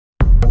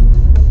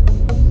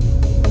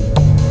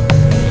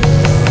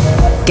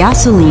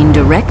Gasoline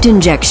direct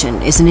injection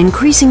is an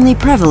increasingly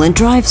prevalent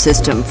drive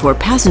system for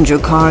passenger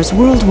cars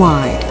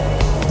worldwide.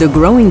 The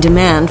growing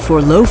demand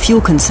for low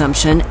fuel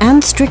consumption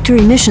and stricter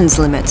emissions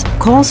limits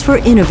calls for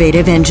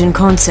innovative engine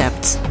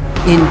concepts.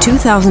 In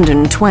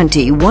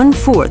 2020,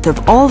 1/4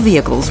 of all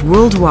vehicles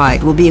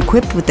worldwide will be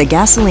equipped with the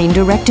gasoline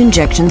direct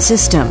injection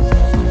system.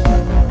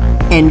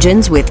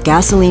 Engines with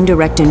gasoline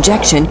direct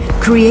injection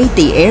create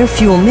the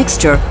air-fuel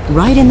mixture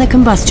right in the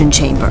combustion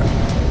chamber.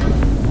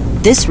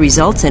 This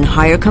results in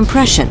higher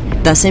compression,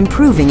 thus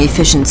improving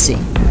efficiency.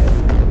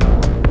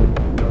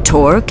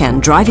 Torque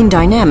and driving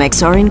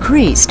dynamics are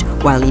increased,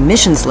 while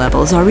emissions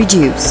levels are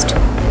reduced.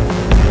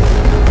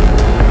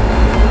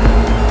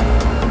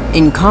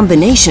 In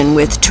combination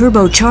with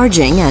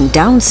turbocharging and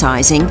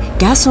downsizing,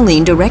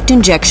 gasoline direct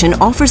injection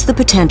offers the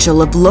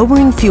potential of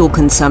lowering fuel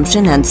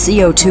consumption and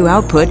CO2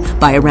 output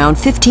by around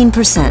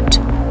 15%.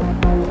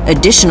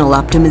 Additional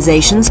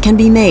optimizations can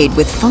be made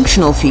with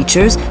functional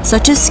features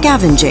such as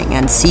scavenging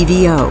and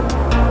CVO.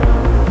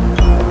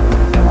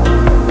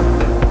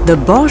 The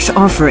Bosch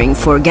offering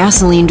for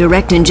gasoline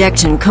direct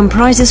injection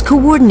comprises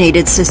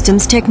coordinated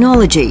systems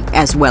technology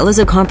as well as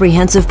a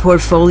comprehensive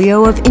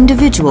portfolio of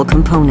individual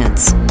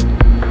components.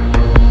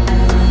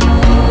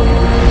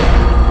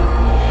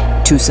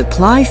 To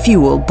supply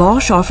fuel,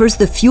 Bosch offers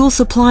the fuel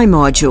supply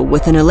module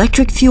with an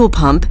electric fuel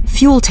pump,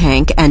 fuel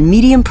tank, and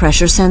medium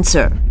pressure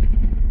sensor.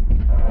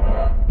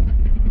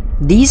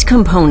 These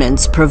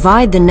components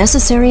provide the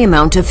necessary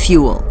amount of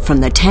fuel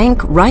from the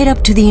tank right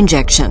up to the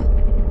injection.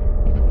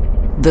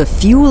 The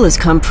fuel is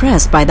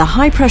compressed by the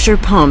high-pressure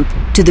pump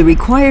to the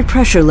required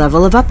pressure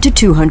level of up to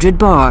 200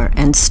 bar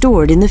and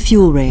stored in the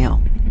fuel rail.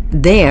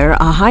 There,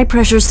 a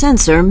high-pressure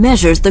sensor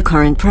measures the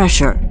current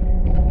pressure.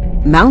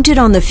 Mounted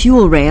on the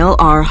fuel rail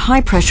are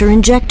high-pressure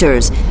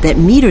injectors that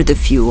meter the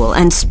fuel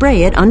and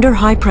spray it under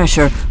high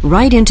pressure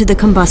right into the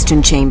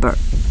combustion chamber.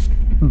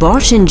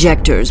 Bosch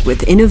injectors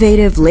with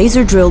innovative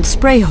laser-drilled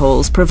spray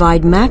holes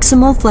provide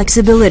maximal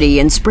flexibility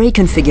in spray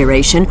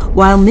configuration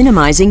while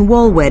minimizing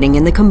wall wetting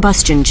in the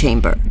combustion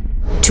chamber.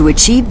 To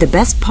achieve the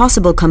best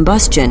possible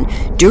combustion,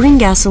 during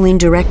gasoline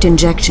direct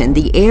injection,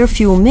 the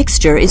air-fuel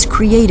mixture is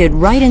created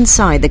right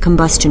inside the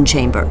combustion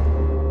chamber.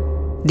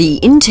 The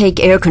intake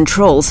air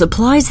control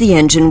supplies the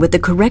engine with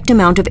the correct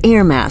amount of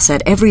air mass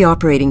at every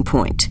operating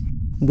point.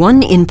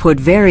 One input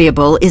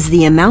variable is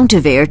the amount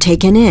of air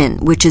taken in,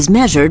 which is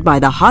measured by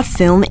the hot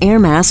film air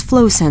mass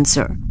flow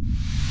sensor.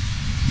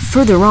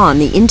 Further on,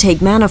 the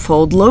intake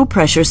manifold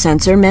low-pressure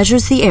sensor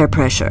measures the air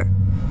pressure.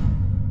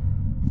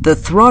 The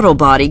throttle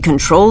body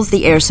controls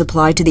the air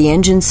supply to the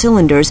engine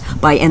cylinders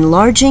by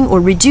enlarging or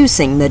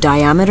reducing the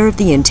diameter of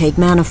the intake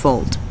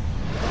manifold.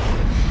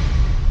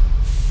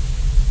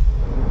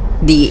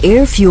 The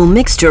air-fuel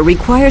mixture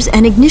requires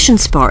an ignition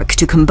spark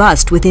to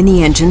combust within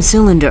the engine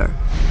cylinder.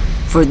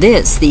 For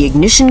this, the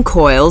ignition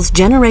coils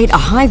generate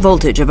a high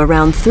voltage of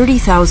around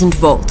 30,000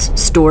 volts,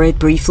 store it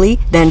briefly,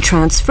 then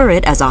transfer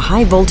it as a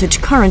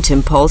high-voltage current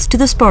impulse to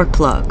the spark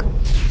plug.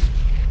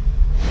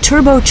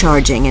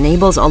 Turbocharging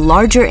enables a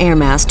larger air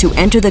mass to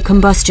enter the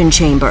combustion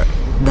chamber.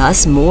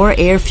 Thus, more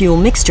air-fuel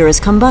mixture is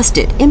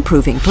combusted,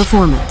 improving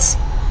performance.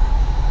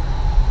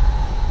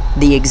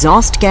 The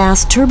exhaust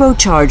gas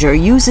turbocharger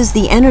uses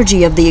the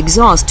energy of the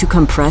exhaust to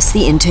compress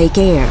the intake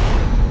air.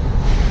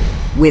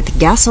 With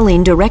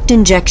gasoline direct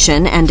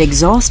injection and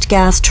exhaust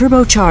gas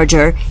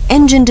turbocharger,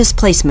 engine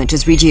displacement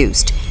is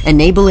reduced,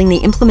 enabling the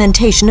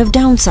implementation of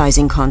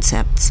downsizing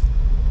concepts.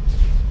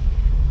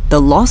 The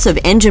loss of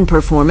engine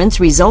performance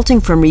resulting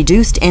from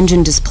reduced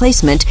engine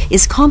displacement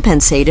is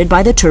compensated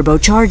by the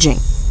turbocharging.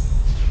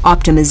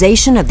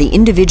 Optimization of the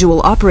individual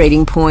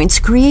operating points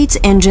creates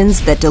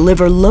engines that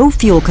deliver low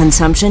fuel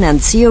consumption and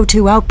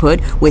CO2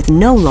 output with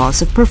no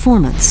loss of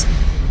performance.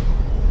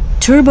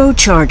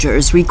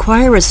 Turbochargers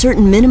require a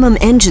certain minimum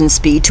engine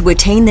speed to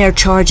attain their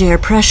charge air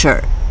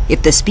pressure.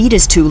 If the speed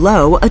is too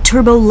low, a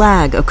turbo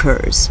lag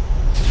occurs.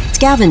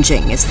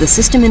 Scavenging is the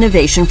system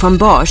innovation from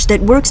Bosch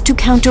that works to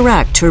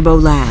counteract turbo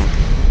lag.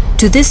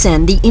 To this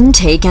end, the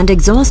intake and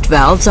exhaust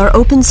valves are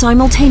open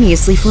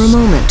simultaneously for a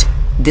moment.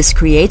 This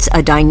creates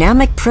a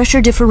dynamic pressure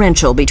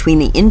differential between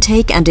the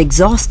intake and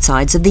exhaust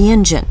sides of the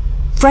engine.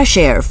 Fresh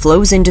air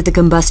flows into the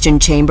combustion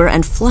chamber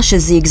and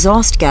flushes the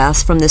exhaust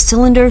gas from the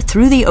cylinder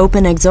through the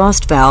open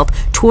exhaust valve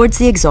towards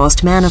the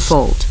exhaust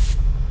manifold.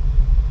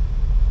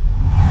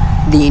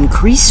 The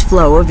increased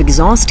flow of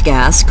exhaust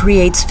gas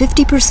creates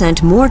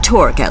 50% more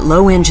torque at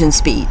low engine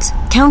speeds,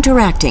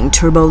 counteracting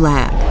turbo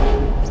lag.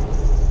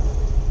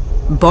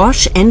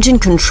 Bosch Engine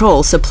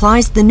Control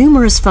supplies the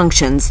numerous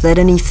functions that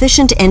an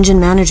efficient engine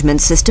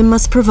management system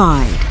must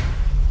provide.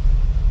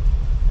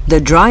 The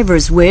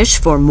driver's wish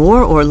for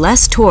more or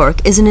less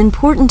torque is an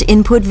important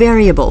input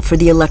variable for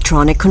the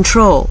electronic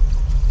control.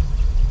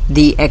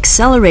 The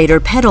accelerator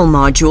pedal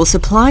module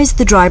supplies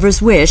the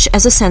driver's wish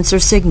as a sensor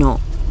signal.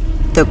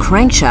 The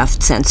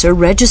crankshaft sensor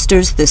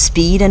registers the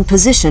speed and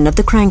position of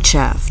the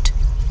crankshaft.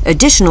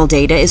 Additional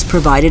data is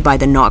provided by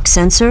the knock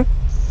sensor,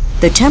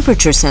 the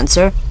temperature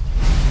sensor,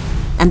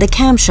 and the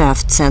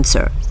camshaft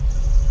sensor.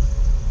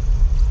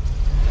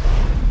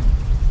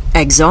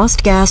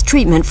 Exhaust gas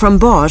treatment from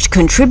Bosch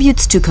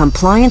contributes to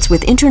compliance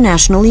with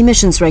international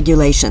emissions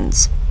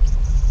regulations.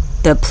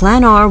 The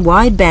planar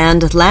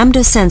wideband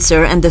lambda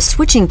sensor and the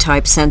switching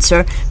type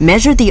sensor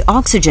measure the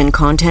oxygen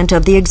content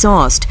of the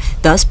exhaust,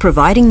 thus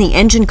providing the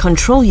engine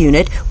control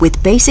unit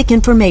with basic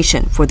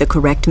information for the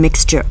correct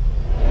mixture.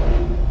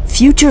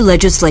 Future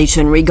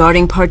legislation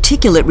regarding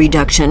particulate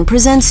reduction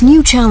presents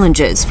new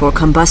challenges for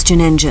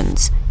combustion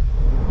engines.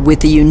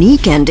 With the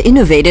unique and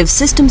innovative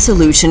system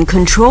solution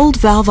Controlled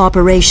Valve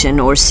Operation,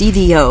 or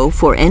CVO,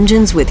 for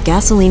engines with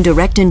gasoline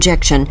direct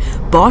injection,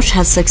 Bosch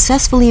has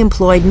successfully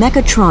employed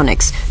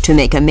mechatronics to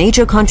make a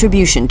major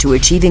contribution to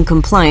achieving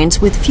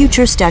compliance with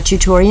future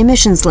statutory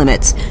emissions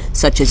limits,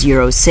 such as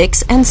Euro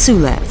 6 and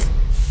SULEV.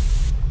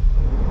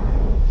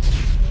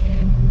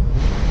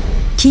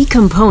 Key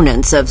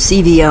components of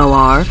CVO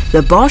are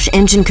the Bosch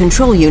engine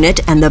control unit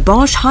and the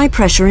Bosch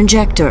high-pressure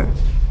injector.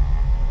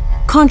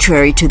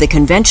 Contrary to the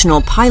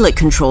conventional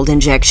pilot-controlled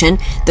injection,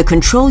 the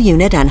control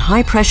unit and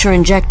high-pressure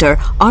injector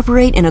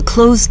operate in a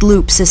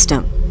closed-loop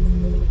system.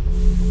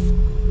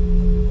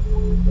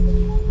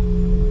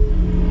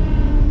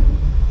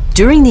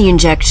 During the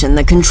injection,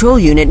 the control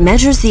unit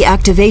measures the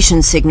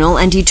activation signal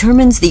and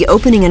determines the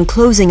opening and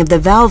closing of the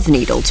valve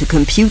needle to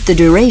compute the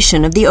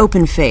duration of the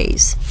open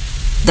phase.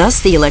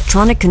 Thus, the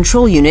electronic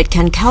control unit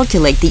can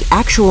calculate the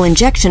actual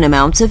injection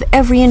amounts of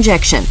every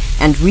injection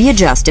and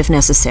readjust if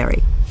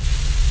necessary.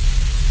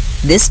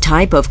 This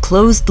type of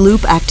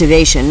closed-loop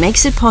activation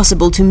makes it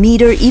possible to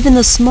meter even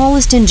the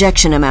smallest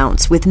injection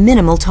amounts with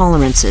minimal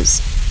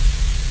tolerances.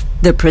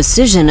 The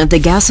precision of the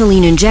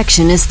gasoline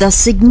injection is thus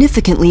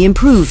significantly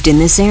improved in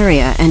this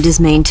area and is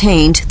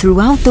maintained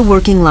throughout the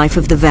working life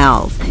of the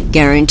valve,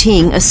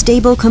 guaranteeing a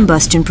stable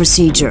combustion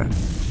procedure.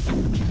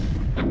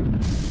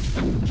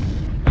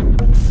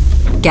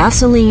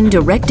 Gasoline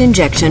direct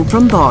injection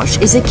from Bosch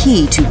is a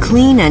key to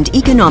clean and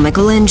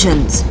economical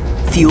engines.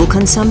 Fuel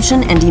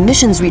consumption and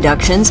emissions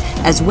reductions,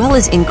 as well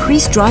as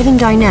increased driving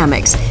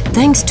dynamics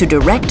thanks to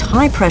direct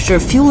high-pressure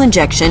fuel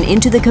injection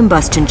into the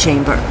combustion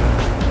chamber.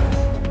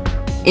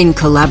 In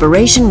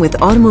collaboration with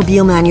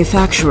automobile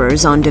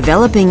manufacturers on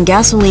developing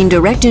gasoline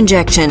direct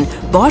injection,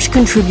 Bosch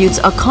contributes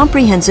a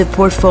comprehensive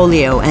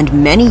portfolio and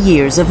many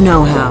years of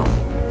know-how.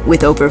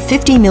 With over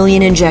 50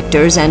 million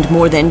injectors and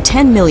more than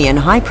 10 million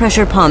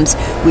high-pressure pumps,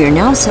 we are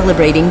now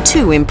celebrating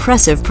 2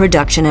 impressive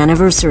production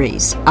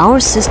anniversaries. Our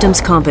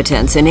system's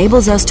competence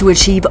enables us to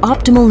achieve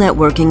optimal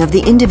networking of the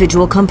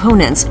individual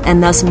components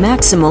and thus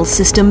maximal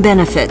system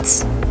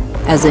benefits.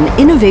 As an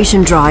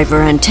innovation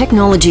driver and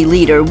technology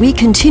leader, we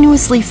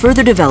continuously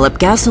further develop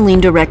gasoline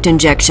direct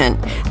injection.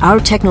 Our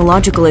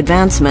technological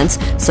advancements,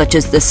 such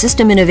as the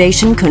system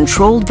innovation,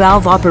 controlled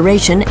valve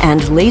operation,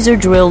 and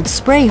laser-drilled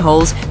spray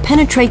holes,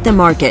 penetrate the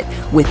market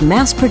with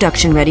mass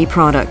production-ready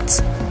products.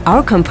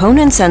 Our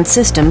components and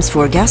systems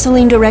for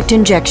gasoline direct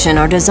injection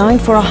are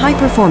designed for a high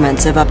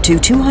performance of up to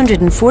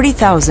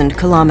 240,000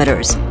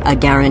 kilometers, a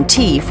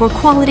guarantee for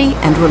quality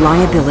and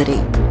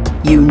reliability.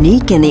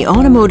 Unique in the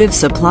automotive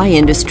supply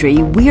industry,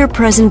 we are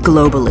present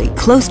globally,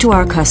 close to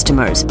our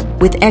customers,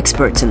 with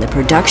experts in the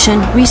production,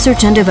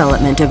 research and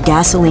development of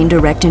gasoline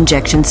direct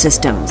injection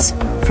systems.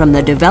 From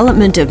the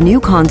development of new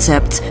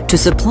concepts to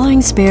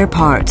supplying spare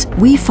parts,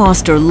 we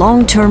foster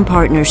long-term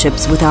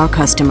partnerships with our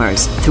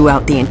customers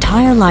throughout the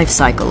entire life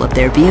cycle of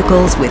their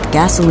vehicles with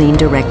gasoline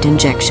direct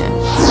injection.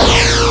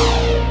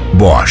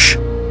 Bosch,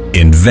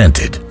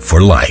 invented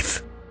for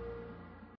life.